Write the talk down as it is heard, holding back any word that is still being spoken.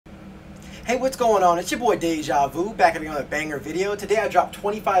Hey, what's going on? It's your boy DÉJÀ-VU back at another banger video. Today I dropped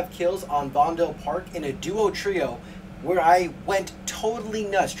 25 kills on Vondel Park in a duo trio where I went totally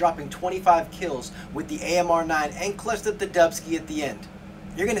nuts, dropping 25 kills with the AMR-9 and clutched up the Dubski at the end.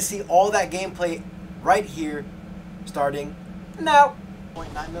 You're going to see all that gameplay right here starting now.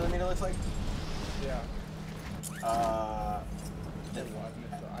 0.9mm looks like? Yeah.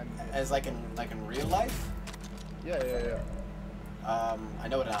 As like in real life? Yeah. I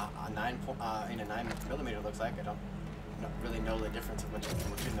know what a 9mm looks like. I don't really know the difference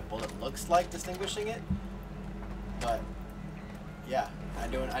between the bullet looks like, distinguishing it. But yeah, I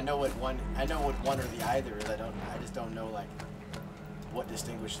know what one or the either is. I just don't know like what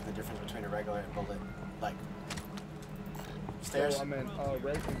distinguishes the difference between a regular and bullet. Like stairs. So, I mean,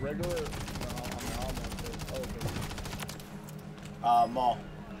 regular. No, Mall.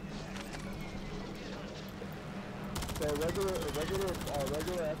 So a regular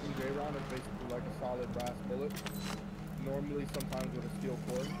FMJ round is basically like a solid brass bullet. Normally, sometimes with a steel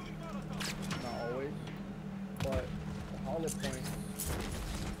core, not always. But the hollow points,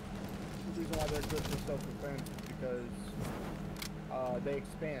 the reason why they're good for self-defense is because they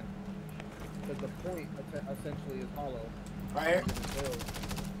expand. Because the point essentially is hollow. Right here.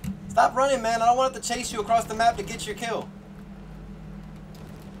 Stop running, man! I don't want it to chase you across the map to get your kill.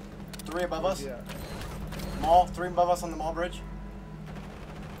 3 above us. Yeah. Mall, 3 above us on the mall bridge.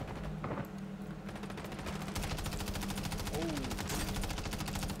 Oh, I'm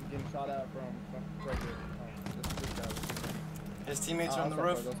getting shot at from right here. This guy. His teammates are on the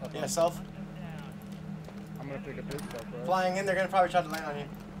roof. Yeah, self. I'm gonna pick up his stuff, bro. Flying in, they're gonna probably try to land on you.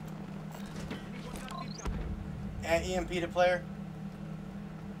 And EMP to player.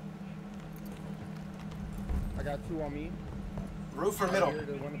 I got 2 on me. Roof or middle? Here,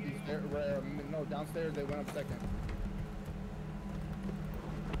 no, downstairs they went up second.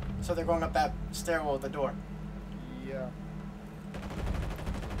 So they're going up that stairwell with the door. Yeah.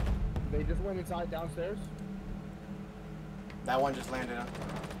 They just went inside downstairs. That one just landed on.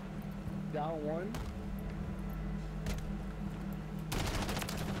 Down 1.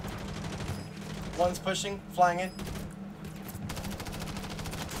 One's pushing, flying in.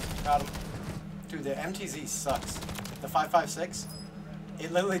 Got him. Dude, the MTZ sucks. The 5.56,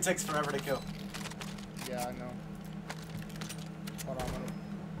 it literally takes forever to kill. Yeah, I know. Hold on,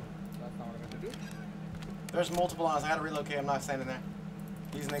 that's not what I meant to do. There's multiple on us. I gotta relocate. I'm not standing there.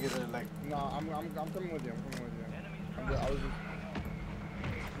 These niggas are like. No, I'm coming with you. I was just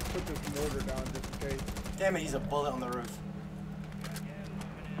put this mortar down just in case. Damn it, he's a bullet on the roof.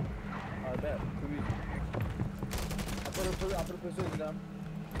 I bet. Too easy. I put a precision down.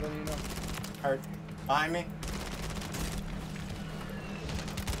 So you know. Hurt. Behind me.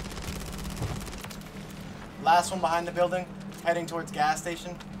 Last one behind the building, heading towards gas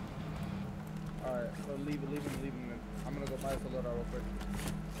station. Alright, so leave him then. I'm gonna go buy us a loadout real quick.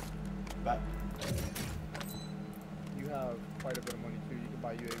 But you have quite a bit of money too, you can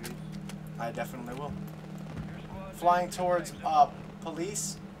buy UAVs. I definitely will. Flying towards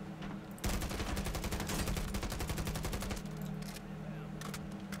police.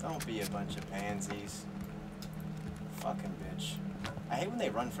 Don't be a bunch of pansies. Fucking bitch. I hate when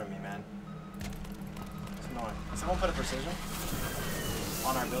they run from me, man. Someone put a precision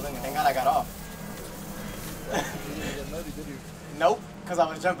on our building, and thank God I got off. You didn't get nutty, did you? Nope, because I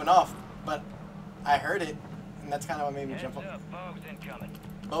was jumping off, but I heard it, and that's kind of what made me jump off.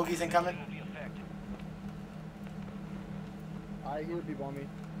 Bogey's incoming. I hear people on me.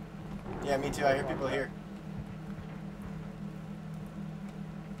 Yeah, me too. I hear people here.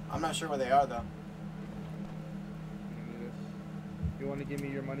 I'm not sure where they are, though. You want to give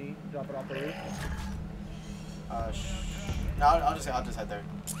me your money? Drop it off the roof? No, I'll just head there.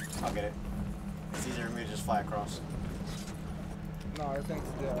 I'll get it. It's easier for me to just fly across. No, I think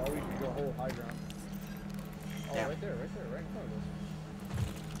we can go whole high ground. Oh, damn. right in front of us.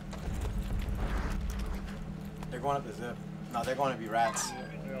 They're going up the zip. No, they're going to be rats.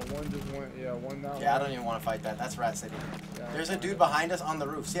 Yeah, one just went. Yeah, one now. Yeah, I don't even want to fight that. That's Rat City. Yeah, there's a dude behind us on the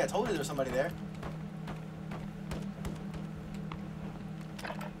roof. See, I told you there's somebody there.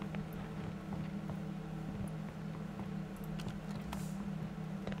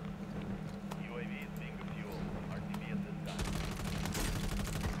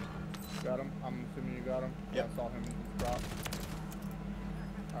 Got him. I'm assuming you got him. Yep. I saw him drop.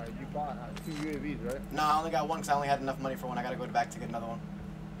 Alright, you bought 2 UAVs, right? No, I only got one because I only had enough money for one. I gotta go back to get another one.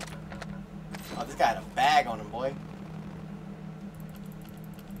 Oh, this guy had a bag on him, boy.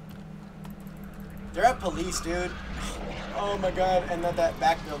 They're at police, dude. Oh my god, and at that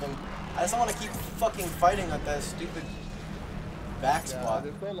back building. I just don't want to keep fucking fighting at that stupid back Yeah, squad.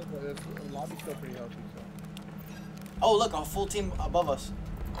 this lobby's still pretty healthy, so. Oh, look, a full team above us.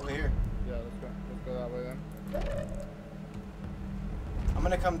 Over here. Yeah, let's go that way then. I'm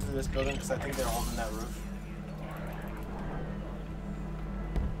gonna come through this building because I think they're holding that roof.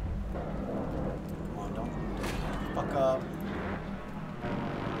 Come on, don't fuck up.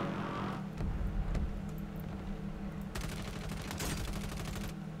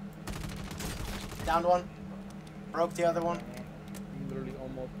 Downed one. Broke the other one. I'm literally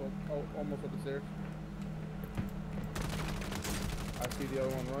almost up the stairs. I see the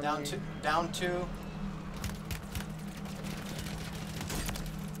other one running. Down two.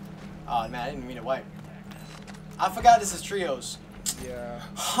 Oh man, I didn't mean to wipe. I forgot this is trios. Yeah.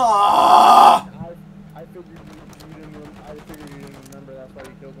 I I figured you didn't remember. That's why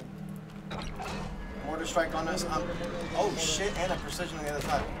you killed him. Mortar strike on us. Oh shit, and a precision on the other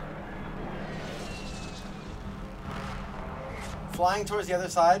side. Flying towards the other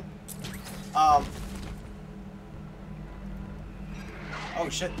side. Oh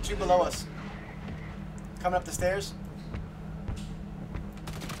shit, two below us. Coming up the stairs.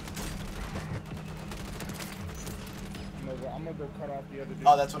 I'm gonna go cut off the other dude.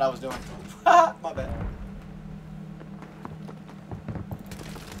 Oh, that's what I was doing. My bad.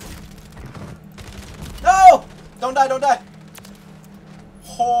 No! Don't die, don't die.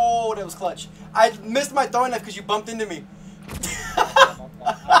 Oh, that was clutch. I missed my throwing knife because you bumped into me. My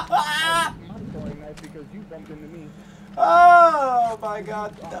throwing knife because you bumped into me. Oh my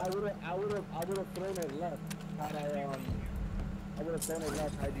god. I would have thrown it left had I would have thrown it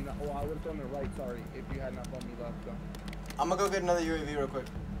left had you not. Oh, I would have thrown it right. Sorry, if you had not bumped me left. So. I'm gonna go get another UAV real quick.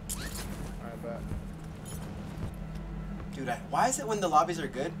 Alright, bet. Dude, why is it when the lobbies are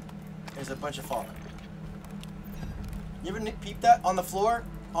good, there's a bunch of falling? You ever peep that on the floor,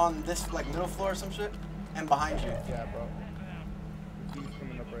 on this like middle floor or some shit, and behind you? Yeah, bro. He's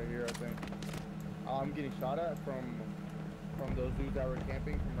coming up right here, I think. I'm getting shot at from those dudes that were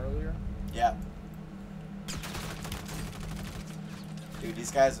camping from earlier. Yeah. Dude,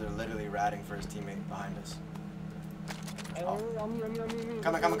 these guys are literally ratting for his teammate behind us. Oh.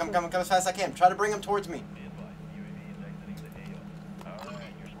 Come as fast as I can. Try to bring him towards me.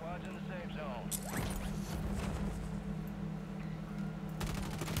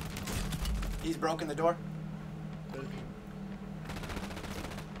 He's broken the door.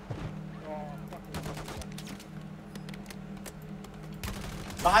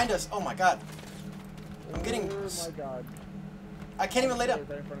 Behind us. Oh my god. I'm getting. Oh my god. I can't even lay down.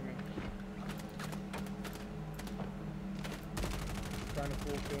 Right in front of me. Trying to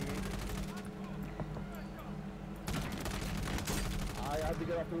full kill me. I have to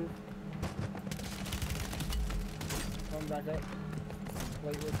get off the roof. Come back up.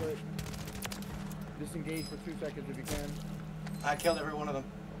 Play real quick. Disengage for 2 seconds if you can. I killed every one of them.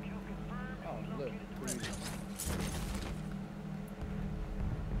 Oh, look. Please.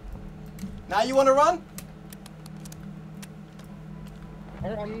 Now you want to run?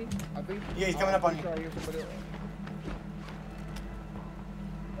 Oh, on me, I think. Yeah, he's coming up on you.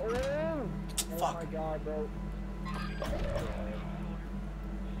 Oh Fuck. my god, bro.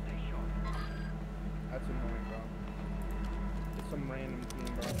 That's annoying, bro. It's some random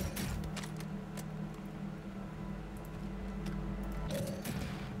team, bro.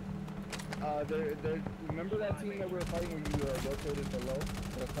 Remember that team that we were fighting when you rotated below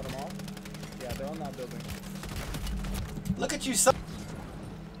to cut them off? Yeah, they're on that building. Look at you, son.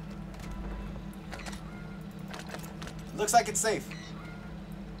 Looks like it's safe.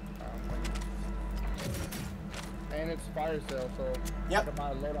 And it's fire sale, so yep. I can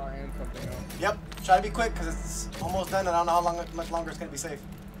buy a loadout and something else. Yep. Try to be quick because it's almost done and I don't know how much longer it's going to be safe.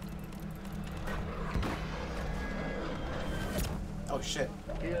 Oh shit.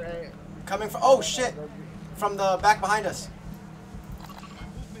 Here, hey. Coming from, oh shit, from the back behind us.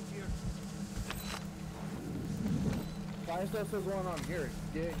 Fire stuff still going on here.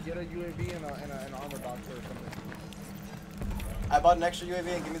 Get a UAV and an armor box or something. I bought an extra UAV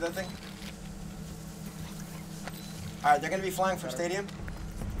and give me that thing. Alright, they're gonna be flying from stadium.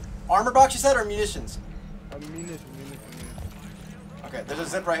 Armor box you said or munitions? Munitions. Okay, there's a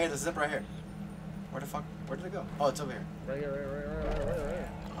zip right here, there's a zip right here. Where the fuck, where did it go? Oh, it's over here. Right here.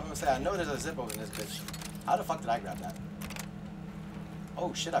 I'm gonna say, I know there's a zip over in this bitch. How the fuck did I grab that?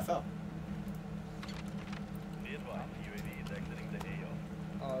 Oh shit, I fell.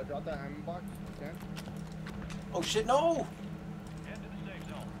 Drop that ammo box, you can. Oh shit, no!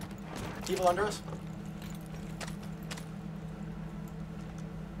 People under us?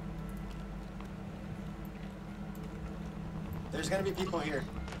 There's gonna be people here.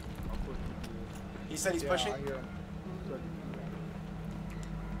 He said he's pushing? I hear him.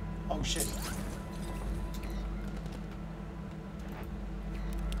 Oh shit.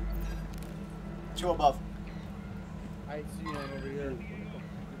 Two above. I see one over here.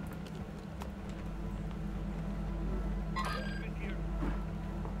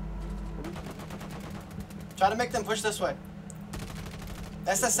 Try to make them push this way.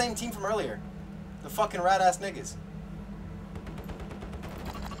 That's the same team from earlier. The fucking rat ass niggas.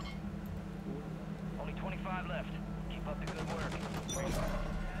 Only 25 left. Keep up the good work.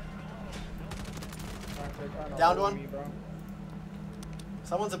 Downed one.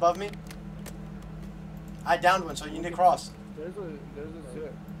 Someone's above me. I downed one, so you need to cross. There's a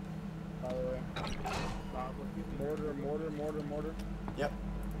zip, by the way. Mortar. Yep.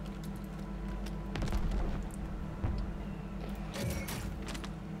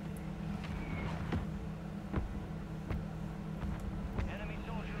 Enemy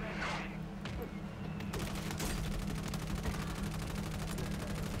soldier ready.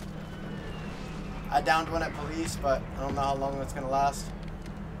 I downed one at police, but I don't know how long it's gonna last.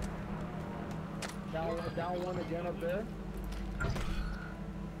 Down one again up there.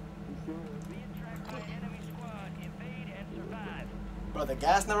 Being tracked by enemy squad. Evade and survive. Bro, the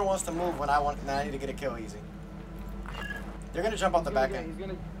gas never wants to move when I need to get a kill easy. They're gonna jump off the back end. He's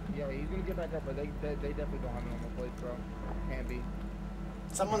gonna get back up, but they definitely don't have him on the place, bro. Can't be.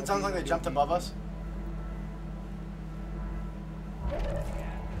 Someone sounds like they jumped above us.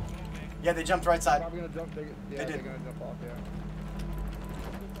 Yeah, they jumped right side. Probably gonna jump. They did. They're gonna jump off. Yeah.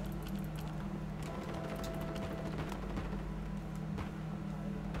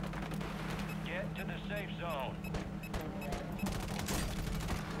 Get to the safe zone. Good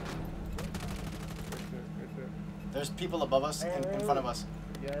shit. There's people above us and in front of us.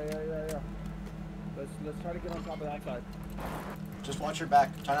 Yeah. Let's try to get on top of that side. Just watch your back.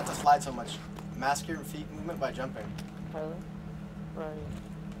 Try not to slide so much. Mask your feet movement by jumping. Tyler? Right.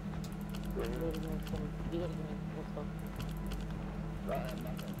 Do it again. Let's go. Right, I'm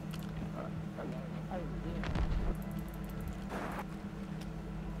not going.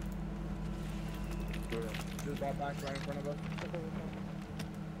 Just ball back right in front of us.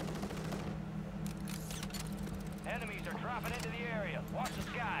 Enemies are dropping into the area. Watch the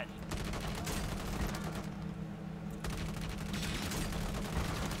skies.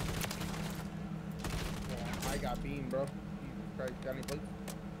 I got beam, bro. Got any plates?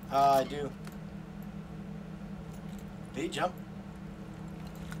 I do. Did he jump?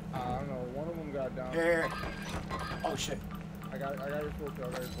 I don't know. One of them got down. Here. Oh shit. I got your full kill.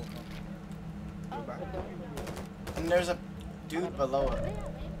 Go back. And there's a dude below it.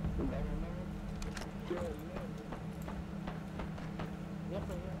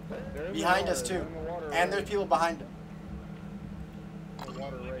 They're in the Behind water. us They're too. in the water, And right? there's people behind him. The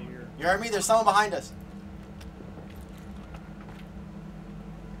water right here. You heard me? There's someone behind us.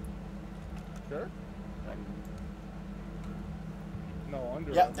 Sure? No,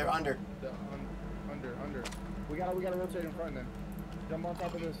 under. Yep, they're under. Under. We gotta rotate in front then. Jump on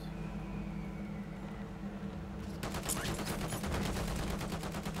top of this.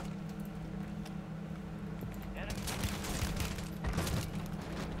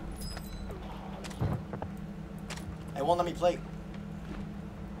 They won't let me play. In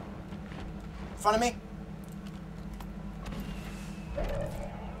front of me.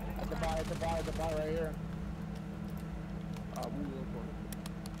 At the buy right here.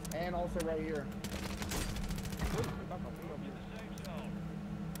 And also right here.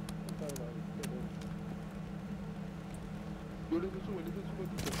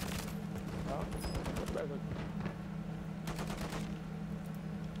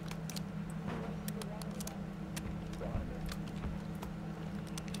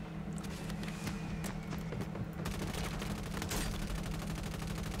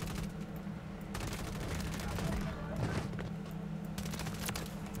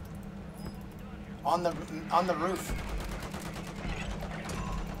 On the roof.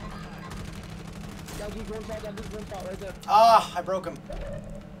 Got these one shot right there. Ah, I broke him.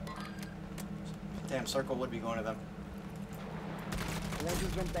 Damn, circle would be going to them. One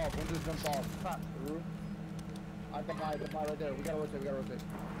just jumped off. Crap, the roof. At the buy right there. We gotta rotate.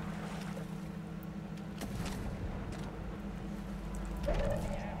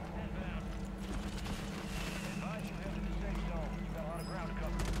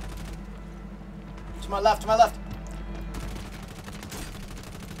 To my left.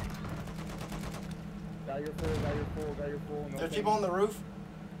 Got your full. No There's people on the roof.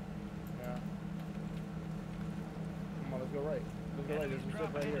 Yeah. Come on, let's go right. There's a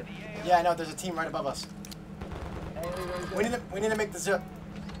zip right here. Yeah, I know. There's a team right above us. Hey, We need to make the zip.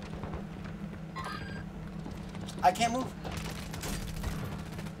 I can't move.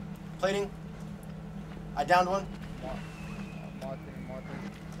 Plating. I downed one. Marking.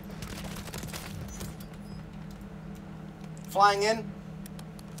 Flying in.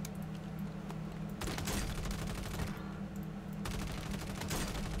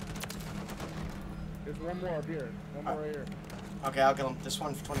 There's one more up here. One more right here. Okay, I'll kill him. This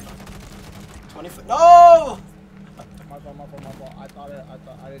one for 25. 20 foot. No! My fault. I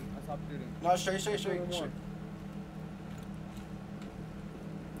stopped shooting. No, straight. Where's he at?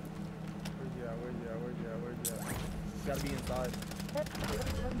 He's gotta be inside.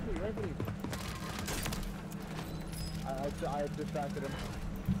 Right. I distracted him.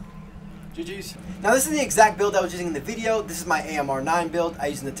 GG's. Now this is the exact build I was using in the video. This is my AMR-9 build. I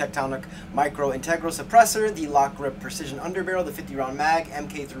used the Tectonic Micro Integral Suppressor, the Lock Grip Precision Underbarrel, the 50 round mag,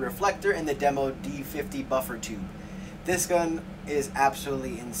 MK3 reflector, and the demo D50 buffer tube. This gun is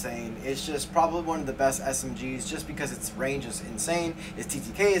absolutely insane. It's just probably one of the best SMGs just because its range is insane, its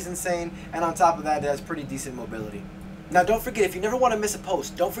TTK is insane, and on top of that it has pretty decent mobility. Now don't forget, if you never want to miss a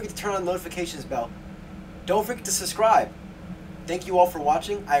post, don't forget to turn on the notifications bell. Don't forget to subscribe. Thank you all for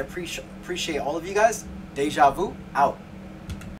watching. I appreciate all of you guys. Deja Vu, out.